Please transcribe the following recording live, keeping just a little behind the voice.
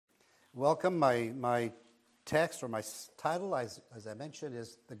Welcome. My text or my title, as I mentioned,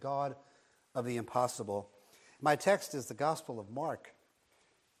 is The God of the Impossible. My text is the Gospel of Mark.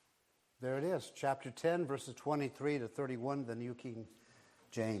 There it is, chapter 10, verses 23 to 31, the New King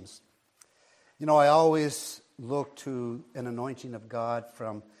James. You know, I always look to an anointing of God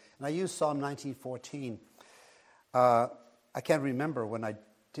and I use Psalm 19:14. I can't remember when I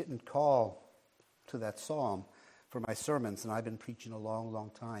didn't call to that psalm for my sermons, and I've been preaching a long, long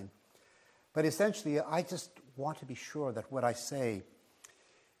time. But essentially, I just want to be sure that what I say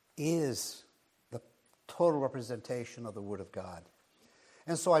is the total representation of the Word of God.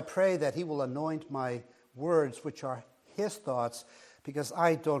 And so I pray that He will anoint my words, which are His thoughts, because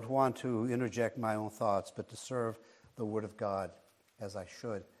I don't want to interject my own thoughts, but to serve the Word of God as I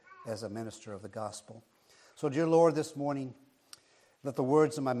should, as a minister of the gospel. So, dear Lord, this morning, let the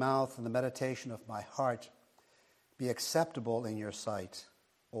words of my mouth and the meditation of my heart be acceptable in your sight,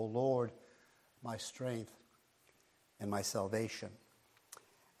 O Lord, my strength and my salvation.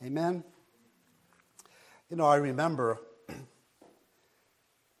 Amen. You know, I remember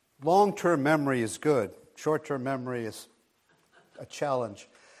long-term memory is good. Short-term memory is a challenge.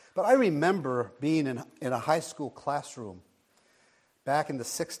 But I remember being in a high school classroom back in the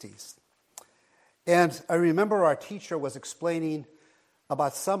 60s. And I remember our teacher was explaining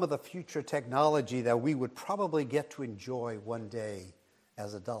about some of the future technology that we would probably get to enjoy one day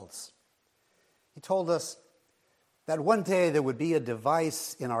as adults. He told us that one day there would be a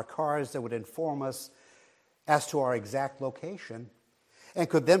device in our cars that would inform us as to our exact location and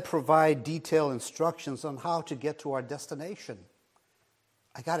could then provide detailed instructions on how to get to our destination.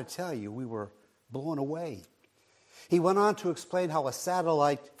 I got to tell you, we were blown away. He went on to explain how a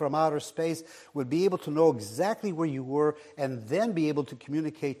satellite from outer space would be able to know exactly where you were and then be able to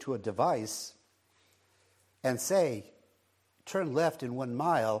communicate to a device and say, turn left in 1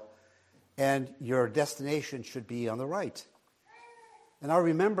 mile, and your destination should be on the right. And I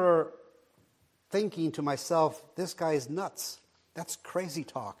remember thinking to myself, this guy is nuts. That's crazy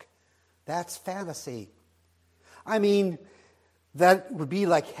talk. That's fantasy. I mean, that would be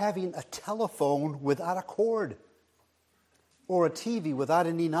like having a telephone without a cord, or a TV without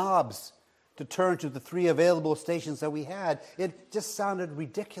any knobs to turn to the 3 available stations that we had. It just sounded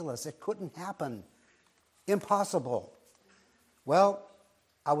ridiculous. It couldn't happen. Impossible. Well,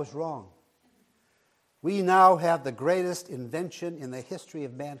 I was wrong. We now have the greatest invention in the history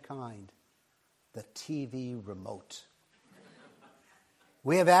of mankind, the TV remote.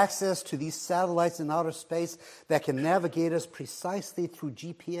 We have access to these satellites in outer space that can navigate us precisely through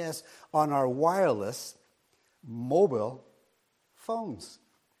GPS on our wireless mobile phones.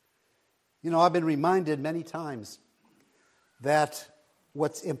 You know, I've been reminded many times that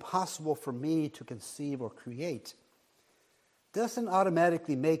what's impossible for me to conceive or create doesn't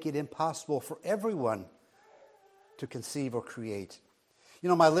automatically make it impossible for everyone to conceive or create. You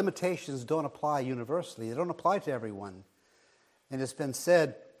know, my limitations don't apply universally. They don't apply to everyone. And it's been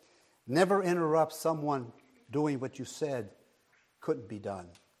said, never interrupt someone doing what you said couldn't be done.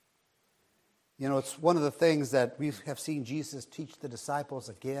 You know, it's one of the things that we have seen Jesus teach the disciples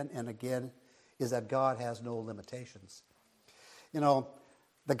again and again is that God has no limitations. You know,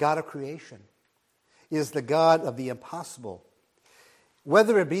 the God of creation is the God of the impossible.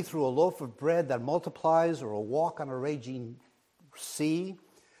 Whether it be through a loaf of bread that multiplies or a walk on a raging sea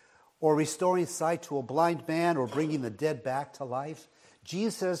or restoring sight to a blind man or bringing the dead back to life,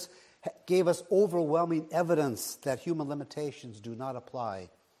 Jesus gave us overwhelming evidence that human limitations do not apply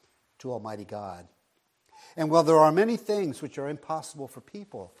to Almighty God. And while there are many things which are impossible for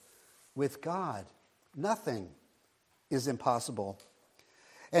people, with God, nothing is impossible.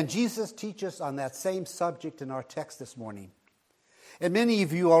 And Jesus teaches on that same subject in our text this morning. And many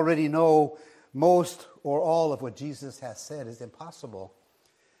of you already know most or all of what Jesus has said is impossible.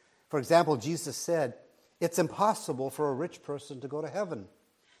 For example, Jesus said, it's impossible for a rich person to go to heaven.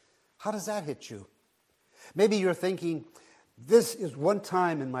 How does that hit you? Maybe you're thinking, this is one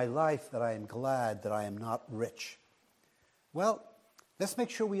time in my life that I am glad that I am not rich. Well, let's make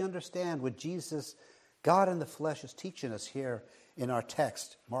sure we understand what Jesus, God in the flesh, is teaching us here in our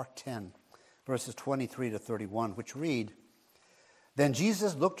text, Mark 10, verses 23 to 31, which read, Then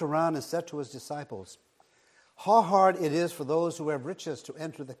Jesus looked around and said to his disciples, How hard it is for those who have riches to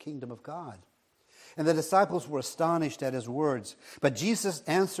enter the kingdom of God. And the disciples were astonished at his words. But Jesus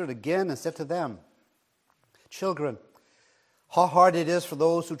answered again and said to them, Children, how hard it is for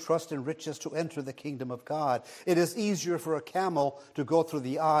those who trust in riches to enter the kingdom of God. It is easier for a camel to go through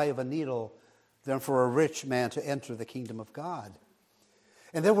the eye of a needle than for a rich man to enter the kingdom of God.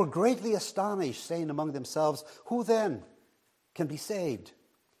 And they were greatly astonished, saying among themselves, Who then can be saved?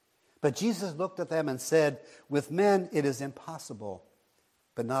 But Jesus looked at them and said, with men it is impossible,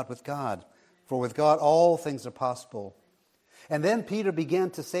 but not with God. For with God all things are possible. And then Peter began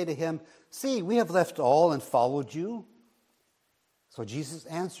to say to him, see, we have left all and followed you. So Jesus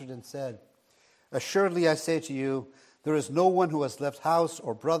answered and said, assuredly I say to you, there is no one who has left house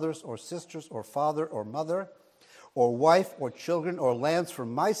or brothers or sisters or father or mother or wife or children or lands for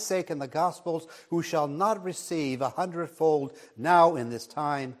my sake and the gospel's who shall not receive 100-fold now in this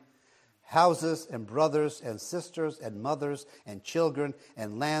time, houses and brothers and sisters and mothers and children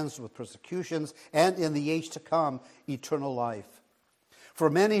and lands with persecutions, and in the age to come, eternal life. For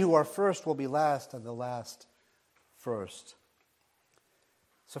many who are first will be last, and the last first.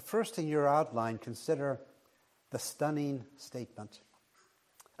 So first in your outline, consider the stunning statement.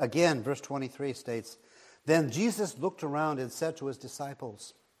 Again, verse 23 states, then Jesus looked around and said to his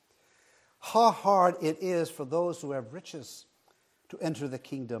disciples, how hard it is for those who have riches to enter the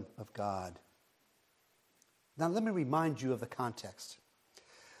kingdom of God. Now let me remind you of the context.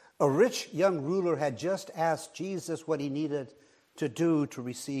 A rich young ruler had just asked Jesus what he needed to do to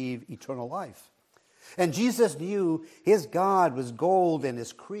receive eternal life. And Jesus knew his God was gold and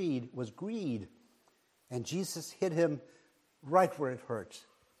his creed was greed. And Jesus hit him right where it hurt,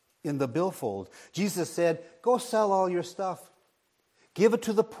 in the billfold. Jesus said, go sell all your stuff. Give it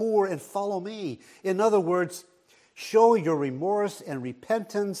to the poor and follow me. In other words, show your remorse and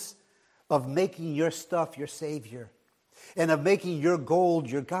repentance of making your stuff your Savior and of making your gold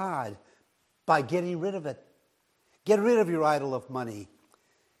your God by getting rid of it. Get rid of your idol of money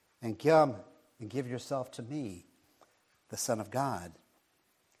and come and give yourself to me, the Son of God.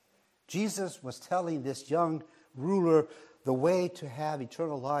 Jesus was telling this young ruler the way to have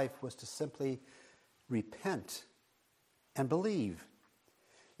eternal life was to simply repent and believe.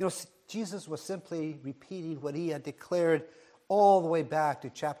 You know, Jesus was simply repeating what he had declared all the way back to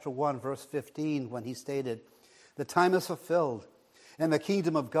chapter 1, verse 15, when he stated, the time is fulfilled and the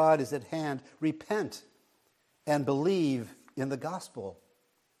kingdom of God is at hand. Repent and believe in the gospel.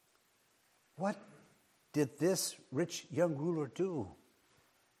 What did this rich young ruler do?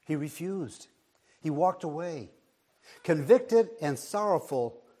 He refused. He walked away, convicted and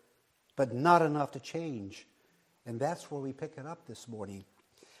sorrowful, but not enough to change. And that's where we pick it up this morning.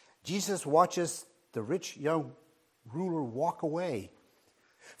 Jesus watches the rich young ruler walk away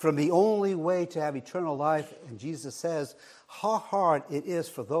from the only way to have eternal life. And Jesus says how hard it is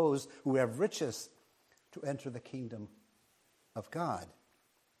for those who have riches to enter the kingdom of God.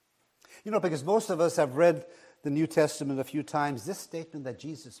 You know, because most of us have read the New Testament a few times, this statement that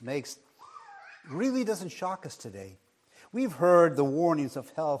Jesus makes really doesn't shock us today. We've heard the warnings of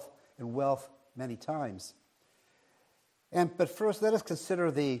health and wealth many times. But first, let us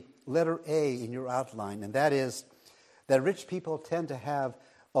consider the letter A in your outline, and that is that rich people tend to have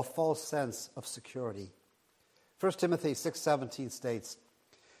a false sense of security. 1 Timothy 6:17 states,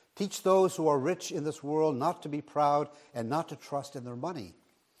 teach those who are rich in this world not to be proud and not to trust in their money,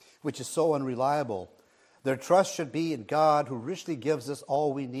 which is so unreliable. Their trust should be in God, who richly gives us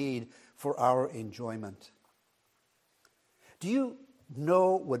all we need for our enjoyment. Do you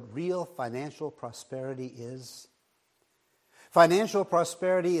know what real financial prosperity is? Financial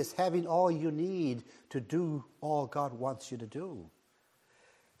prosperity is having all you need to do all God wants you to do.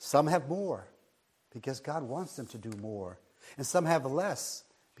 Some have more because God wants them to do more. And some have less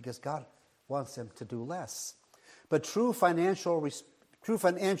because God wants them to do less. But true financial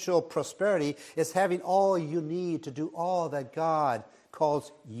prosperity is having all you need to do all that God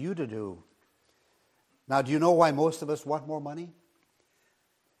calls you to do. Now, do you know why most of us want more money?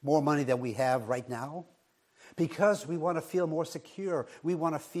 More money than we have right now? Because we want to feel more secure. We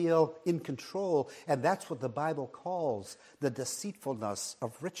want to feel in control. And that's what the Bible calls the deceitfulness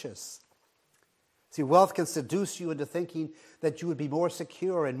of riches. See, wealth can seduce you into thinking that you would be more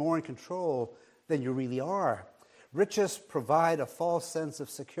secure and more in control than you really are. Riches provide a false sense of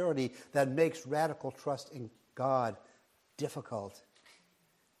security that makes radical trust in God difficult.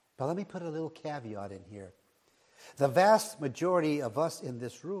 But let me put a little caveat in here. The vast majority of us in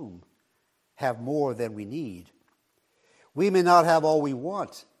this room have more than we need. We may not have all we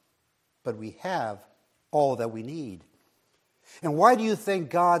want, but we have all that we need. And why do you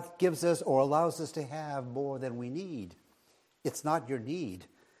think God gives us or allows us to have more than we need? It's not your need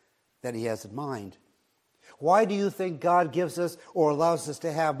that he has in mind. Why do you think God gives us or allows us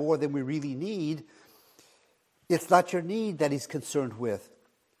to have more than we really need? It's not your need that he's concerned with.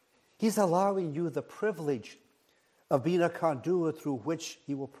 He's allowing you the privilege of being a conduit through which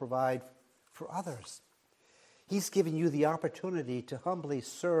he will provide for others. He's giving you the opportunity to humbly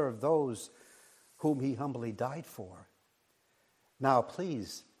serve those whom he humbly died for. Now,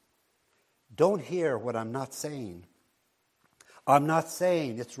 please, Don't hear what I'm not saying. I'm not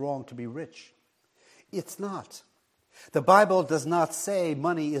saying it's wrong to be rich. It's not. The Bible does not say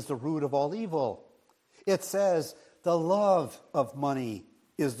money is the root of all evil. It says the love of money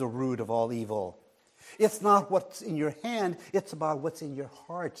is the root of all evil. It's not what's in your hand, it's about what's in your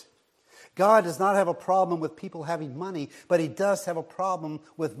heart. God does not have a problem with people having money, but he does have a problem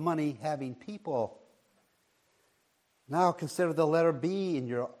with money having people. Now consider the letter B in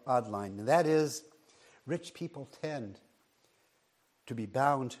your outline, and that is, rich people tend to be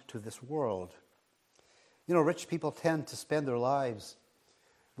bound to this world. You know, rich people tend to spend their lives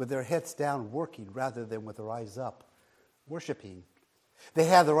with their heads down working rather than with their eyes up worshiping. They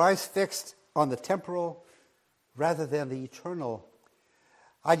have their eyes fixed on the temporal rather than the eternal.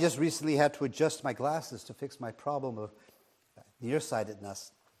 I just recently had to adjust my glasses to fix my problem of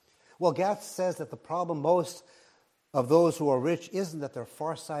nearsightedness. Well, Gath says that the problem most of those who are rich isn't that they're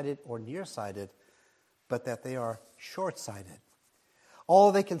farsighted or nearsighted, but that they are short-sighted.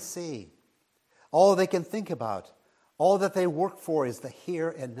 All they can see, all they can think about, all that they work for is the here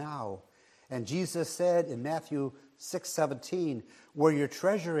and now. And Jesus said in Matthew 6:17, where your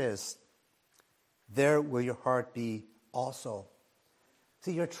treasure is, there will your heart be also.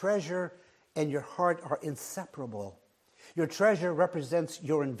 See, your treasure and your heart are inseparable. Your treasure represents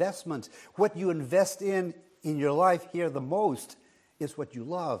your investment. What you invest in your life here the most is what you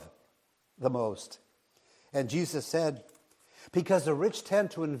love the most. And Jesus said, because the rich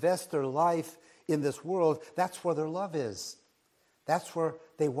tend to invest their life in this world, that's where their love is. That's where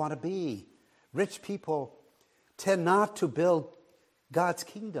they want to be. Rich people tend not to build God's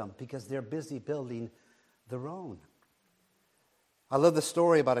kingdom because they're busy building their own. I love the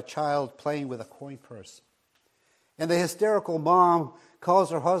story about a child playing with a coin purse. And the hysterical mom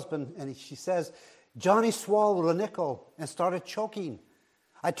calls her husband and she says, Johnny swallowed a nickel and started choking.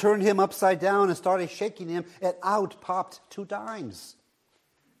 I turned him upside down and started shaking him, and out popped 2 dimes.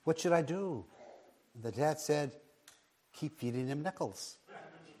 What should I do? And the dad said, keep feeding him nickels.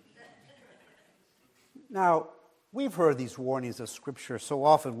 Now, we've heard these warnings of Scripture so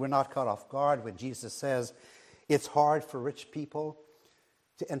often we're not caught off guard when Jesus says it's hard for rich people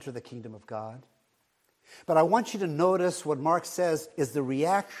to enter the kingdom of God. But I want you to notice what Mark says is the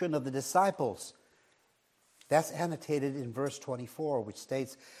reaction of the disciples. That's annotated in verse 24, which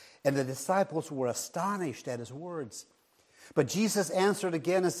states, and the disciples were astonished at his words. But Jesus answered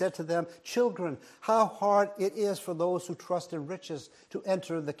again and said to them, children, how hard it is for those who trust in riches to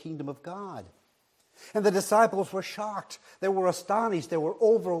enter the kingdom of God. And the disciples were shocked. They were astonished. They were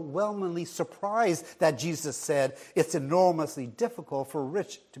overwhelmingly surprised that Jesus said it's enormously difficult for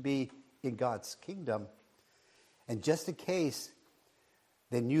rich to be in God's kingdom. And just in case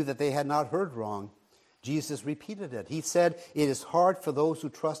they knew that they had not heard wrong, Jesus repeated it. He said, it is hard for those who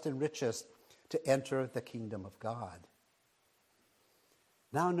trust in riches to enter the kingdom of God.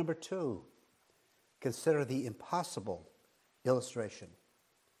 Now, number 2, consider the impossible illustration.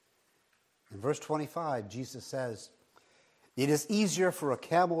 In verse 25, Jesus says, it is easier for a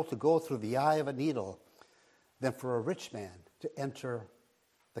camel to go through the eye of a needle than for a rich man to enter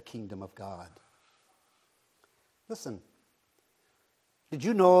the kingdom of God. Listen, did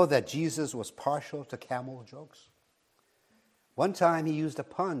you know that Jesus was partial to camel jokes? One time he used a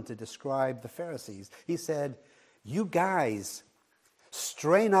pun to describe the Pharisees. He said, you guys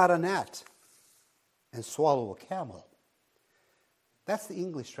strain out a gnat and swallow a camel. That's the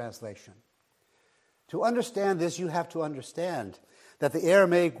English translation. To understand this, you have to understand that the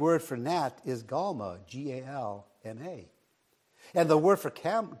Aramaic word for gnat is galma, G-A-L-M-A. And the word for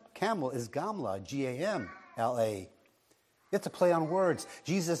camel is gamla, G-A-M-L-A. It's a play on words.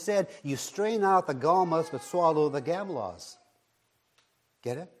 Jesus said, you strain out the galmas but swallow the gamlas.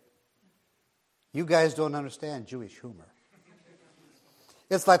 Get it? You guys don't understand Jewish humor.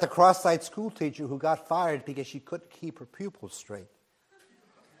 It's like the cross-eyed school teacher who got fired because she couldn't keep her pupils straight.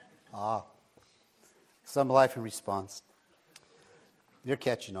 Some life in response. You're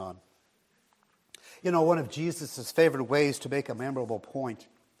catching on. You know, one of Jesus' favorite ways to make a memorable point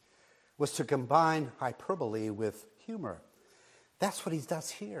was to combine hyperbole with humor. That's what he does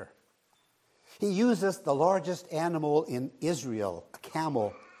here. He uses the largest animal in Israel, a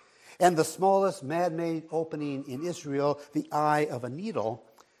camel, and the smallest man-made opening in Israel, the eye of a needle.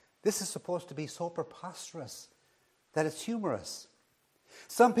 This is supposed to be so preposterous that it's humorous.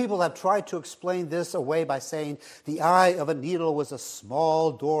 Some people have tried to explain this away by saying the eye of a needle was a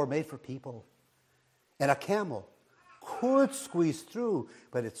small door made for people, and a camel could squeeze through,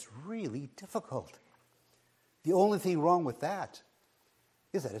 but it's really difficult. The only thing wrong with that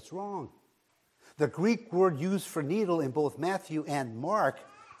is that it's wrong. The Greek word used for needle in both Matthew and Mark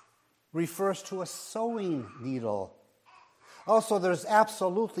refers to a sewing needle. Also, there's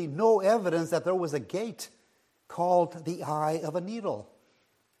absolutely no evidence that there was a gate called the eye of a needle.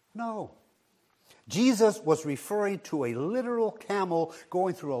 No. Jesus was referring to a literal camel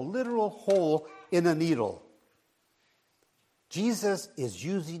going through a literal hole in a needle. Jesus is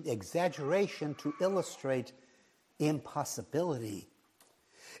using exaggeration to illustrate impossibility.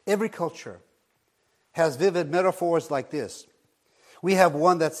 Every culture has vivid metaphors like this. We have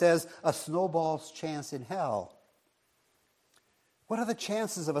one that says, a snowball's chance in hell. What are the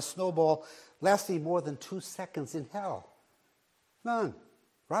chances of a snowball lasting more than 2 seconds in hell? None,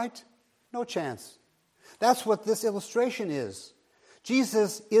 right? No chance. That's what this illustration is.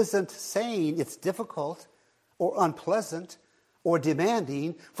 Jesus isn't saying it's difficult or unpleasant or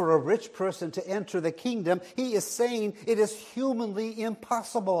demanding for a rich person to enter the kingdom. He is saying it is humanly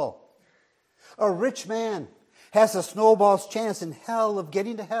impossible. A rich man has a snowball's chance in hell of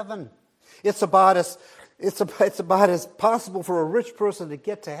getting to heaven. It's about as possible for a rich person to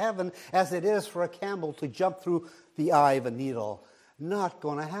get to heaven as it is for a camel to jump through the eye of a needle. Not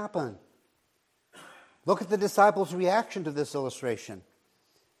going to happen. Look at the disciples' reaction to this illustration.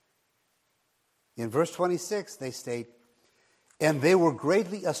 In verse 26, they state, and they were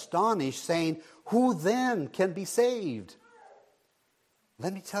greatly astonished, saying, who then can be saved?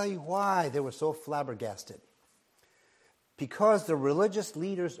 Let me tell you why they were so flabbergasted. Because the religious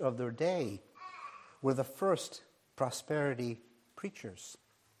leaders of their day were the first prosperity preachers.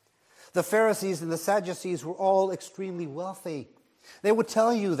 The Pharisees and the Sadducees were all extremely wealthy. They would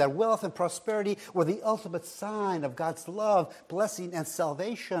tell you that wealth and prosperity were the ultimate sign of God's love, blessing, and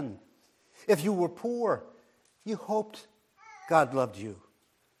salvation. If you were poor, you hoped God loved you.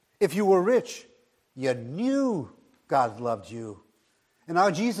 If you were rich, you knew God loved you. And now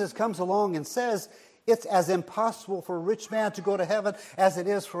Jesus comes along and says, it's as impossible for a rich man to go to heaven as it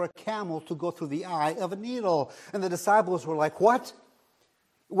is for a camel to go through the eye of a needle. And the disciples were like, what?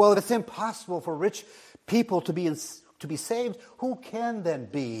 Well, if it's impossible for rich people to be saved, who can then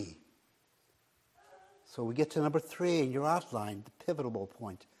be? So we get to number 3 in your outline, the pivotal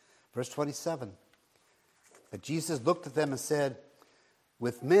point. Verse 27. But Jesus looked at them and said,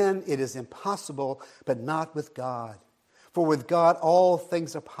 with men it is impossible, but not with God. For with God all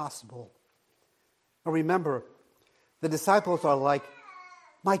things are possible. Now remember, the disciples are like,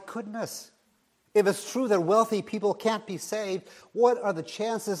 my goodness, if it's true that wealthy people can't be saved, what are the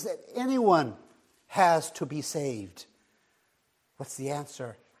chances that anyone has to be saved? What's the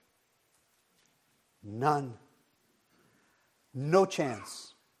answer? None. No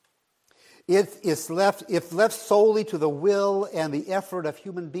chance. If left solely to the will and the effort of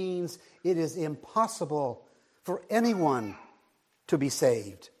human beings, it is impossible for anyone to be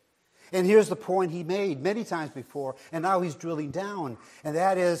saved. And here's the point he made many times before, and now he's drilling down. And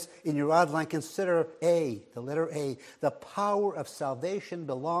that is, in your outline, consider A, the letter A. The power of salvation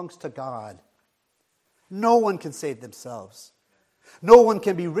belongs to God. No one can save themselves. No one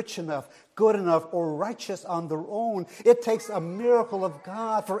can be rich enough, good enough, or righteous on their own. It takes a miracle of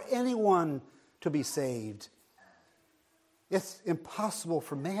God for anyone to be saved. It's impossible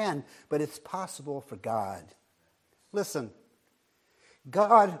for man, but it's possible for God. Listen,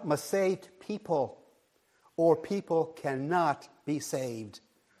 God must save people, or people cannot be saved.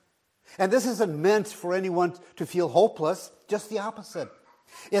 And this isn't meant for anyone to feel hopeless, just the opposite.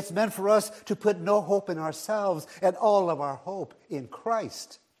 It's meant for us to put no hope in ourselves and all of our hope in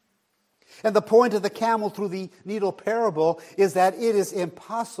Christ. And the point of the camel through the needle parable is that it is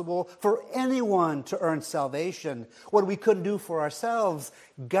impossible for anyone to earn salvation. What we couldn't do for ourselves,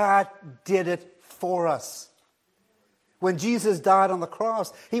 God did it for us. When Jesus died on the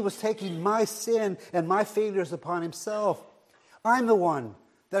cross, he was taking my sin and my failures upon himself. I'm the one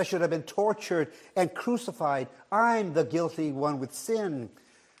that should have been tortured and crucified. I'm the guilty one with sin.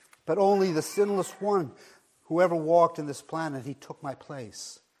 But only the sinless one who ever walked in this planet, he took my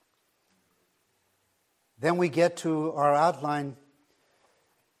place. Then we get to our outline.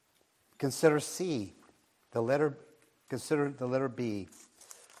 Consider C, consider the letter B.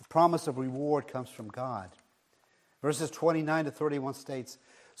 The promise of reward comes from God. Verses 29 to 31 states,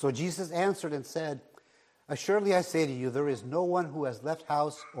 so Jesus answered and said, assuredly I say to you, there is no one who has left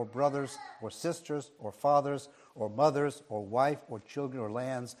house or brothers or sisters or fathers or mothers or wife or children or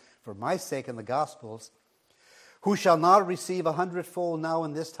lands for my sake and the gospel's, who shall not receive 100-fold now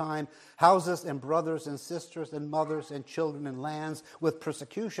in this time, houses and brothers and sisters and mothers and children and lands with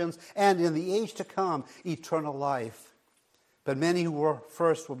persecutions, and in the age to come, eternal life. But many who were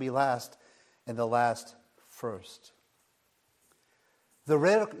first will be last, and the last first. The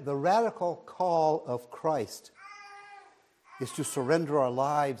radical call of Christ is to surrender our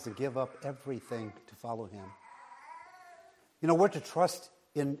lives and give up everything to follow him. You know, we're to trust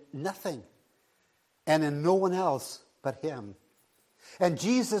in nothing and in no one else but him. And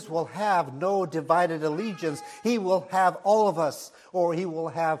Jesus will have no divided allegiance. He will have all of us, or he will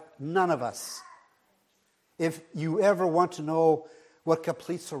have none of us. If you ever want to know what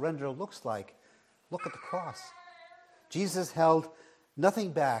complete surrender looks like, look at the cross. Jesus held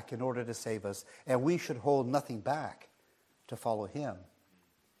nothing back in order to save us, and we should hold nothing back to follow him.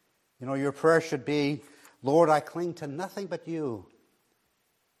 You know, your prayer should be, Lord, I cling to nothing but you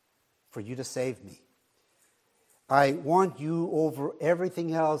for you to save me. I want you over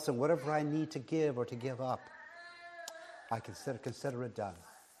everything else, and whatever I need to give or to give up, I consider it done.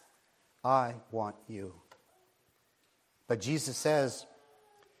 I want you. But Jesus says,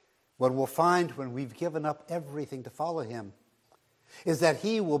 what we'll find when we've given up everything to follow him is that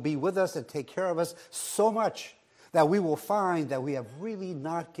he will be with us and take care of us so much that we will find that we have really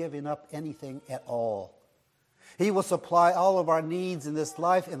not given up anything at all. He will supply all of our needs in this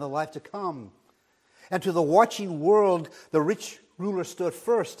life and the life to come. And to the watching world, the rich ruler stood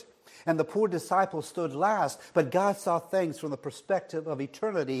first, and the poor disciple stood last. But God saw things from the perspective of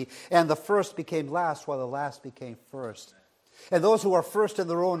eternity, and the first became last, while the last became first. And those who are first in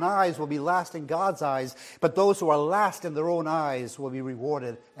their own eyes will be last in God's eyes, but those who are last in their own eyes will be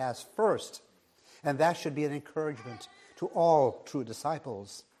rewarded as first. And that should be an encouragement to all true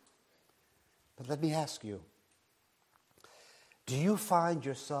disciples. But let me ask you, do you find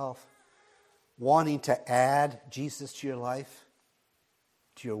yourself wanting to add Jesus to your life,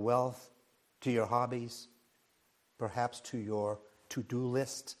 to your wealth, to your hobbies, perhaps to your to-do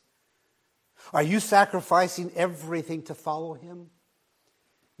list? Are you sacrificing everything to follow him?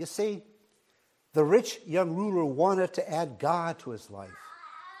 You see, the rich young ruler wanted to add God to his life.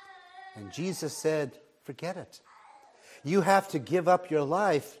 And Jesus said, forget it. You have to give up your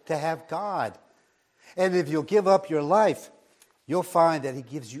life to have God. And if you'll give up your life, you'll find that he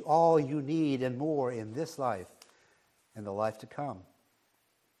gives you all you need and more in this life and the life to come.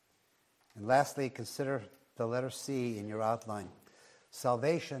 And lastly, consider the letter C in your outline.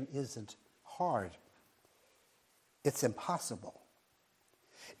 Salvation isn't hard. It's impossible.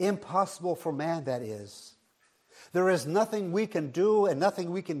 Impossible for man, that is. There is nothing we can do and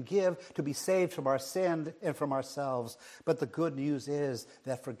nothing we can give to be saved from our sin and from ourselves. But the good news is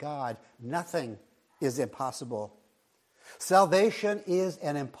that for God, nothing is impossible. Salvation is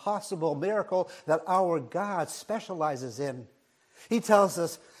an impossible miracle that our God specializes in. He tells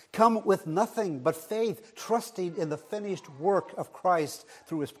us, come with nothing but faith, trusting in the finished work of Christ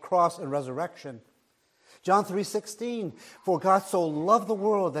through his cross and resurrection. John 3:16, for God so loved the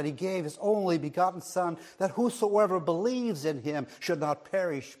world that he gave his only begotten Son, that whosoever believes in him should not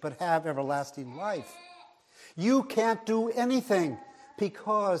perish but have everlasting life. You can't do anything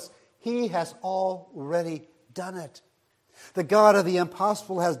because he has already done it. The God of the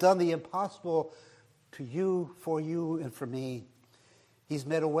impossible has done the impossible to you, for you, and for me. He's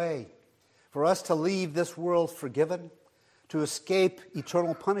made a way for us to leave this world forgiven, to escape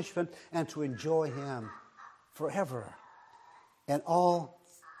eternal punishment, and to enjoy him forever. And all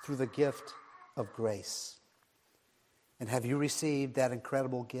through the gift of grace. And have you received that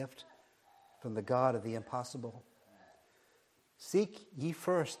incredible gift from the God of the impossible? Seek ye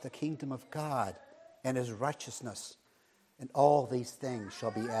first the kingdom of God and his righteousness, and all these things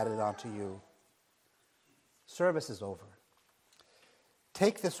shall be added unto you. Service is over.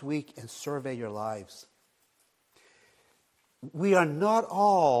 Take this week and survey your lives. We are not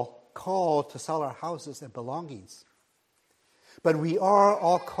all called to sell our houses and belongings, but we are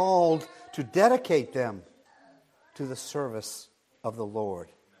all called to dedicate them to the service of the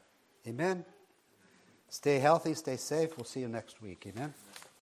Lord. Amen? Stay healthy, stay safe. We'll see you next week. Amen?